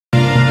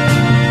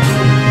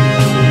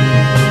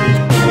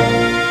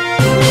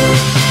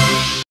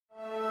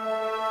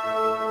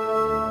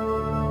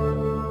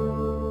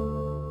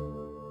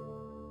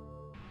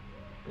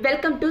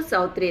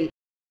South reel.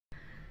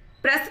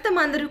 ప్రస్తుతం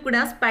అందరూ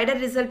కూడా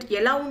స్పైడర్ రిజల్ట్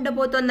ఎలా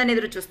ఉండబోతోందని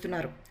ఎదురు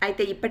చూస్తున్నారు.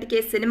 అయితే ఇప్పటికే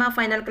సినిమా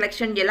ఫైనల్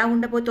కలెక్షన్ ఎలా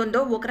ఉండబోతోందో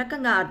ఒక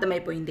రకంగా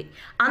అర్థమైపోయింది.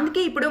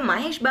 అందుకే ఇప్పుడు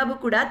మహేష్ బాబు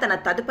కూడా తన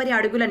తదుపరి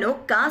అడుగులను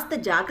కాస్త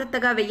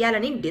జాగ్రత్తగా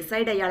వెయ్యాలని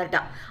డిసైడ్ అయ్యాడట.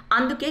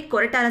 అందుకే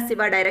కొరటాల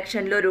శివ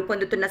డైరెక్షన్లో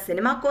రూపొందుతున్న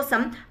సినిమా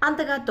కోసం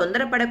అంతగా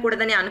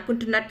తొందరపడకూడదని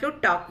అనుకుంటున్నట్లు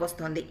టాక్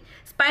వస్తోంది.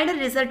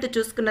 స్పైడర్ రిజల్ట్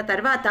చూసుకున్న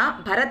తర్వాత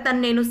భరత్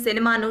అను నేను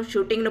సినిమాను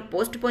షూటింగ్ను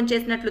పోస్ట్ పోన్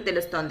చేసినట్లు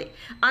తెలుస్తోంది.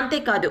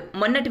 అంతేకాదు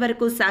మొన్నటి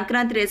వరకు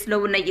సంక్రాంతి రేసులో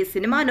ఉన్న ఈ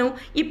సినిమాను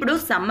ఇప్పుడు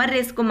సమ్మర్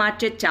రేస్ కు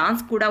మార్చే ఛాన్స్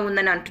కూడా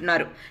ఉందని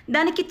అంటున్నారు.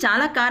 దానికి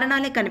చాలా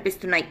కారణాలే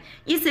కనిపిస్తున్నాయి.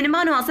 ఈ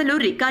సినిమాను అసలు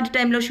రికార్డ్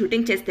టైంలో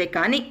షూటింగ్ చేస్తే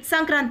కానీ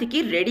సంక్రాంతికి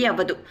రెడీ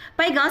అవ్వదు.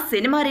 పైగా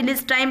సినిమా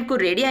రిలీజ్ టైంకు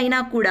రెడీ అయినా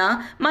కూడా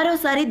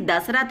మరోసారి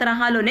దసరా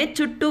తరహాలోనే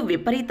చుట్టూ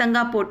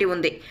విపరీతంగా పోటీ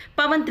ఉంది.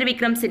 పవన్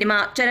త్రివిక్రమ్ సినిమా,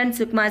 చరణ్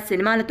సుకుమార్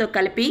సినిమాలతో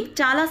కలిపి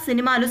చాలా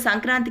సినిమాలు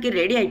సంక్రాంతికి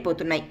రెడీ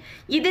అయిపోతున్నాయి.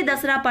 ఇదే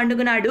దసరా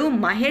పండుగ నాడు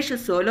మహేష్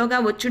సోలోగా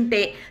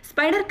వచ్చుంటే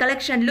స్పైడర్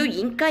కలెక్షన్లు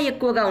ఇంకా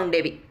ఎక్కువగా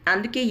ఉండేవి.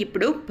 అందుకే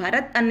ఇప్పుడు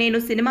భరత్ అను నేను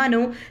సినిమాను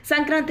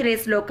సంక్రాంతి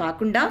రేసులో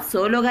కాకుండా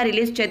సోలోగా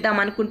రిలీజ్ చేద్దాం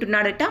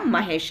అనుకుంటున్నాడట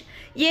మహేష్.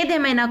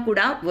 ఏదేమైనా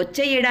కూడా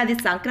వచ్చే ఏడాది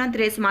సంక్రాంతి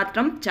రేసు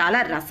మాత్రం చాలా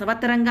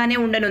రసవత్తరంగానే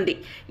ఉండనుంది.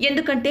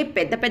 ఎందుకంటే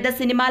పెద్ద పెద్ద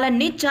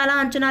సినిమాలన్నీ చాలా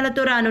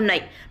అంచనాలతో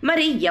రానున్నాయి.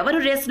 మరి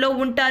ఎవరు రేసులో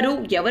ఉంటారు,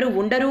 ఎవరు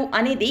ఉండరు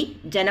అనేది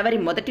జనవరి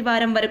మొదటి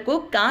వారం వరకు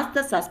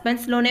కాస్త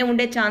సస్పెన్స్లోనే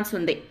ఉండే ఛాన్స్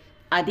ఉంది.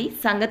 అది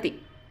సంగతి.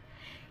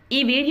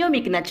 ఈ వీడియో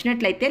మీకు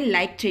నచ్చినట్లయితే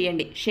లైక్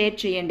చేయండి, షేర్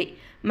చేయండి.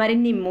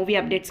 మరిన్ని మూవీ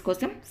అప్డేట్స్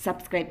కోసం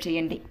సబ్స్క్రైబ్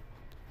చేయండి.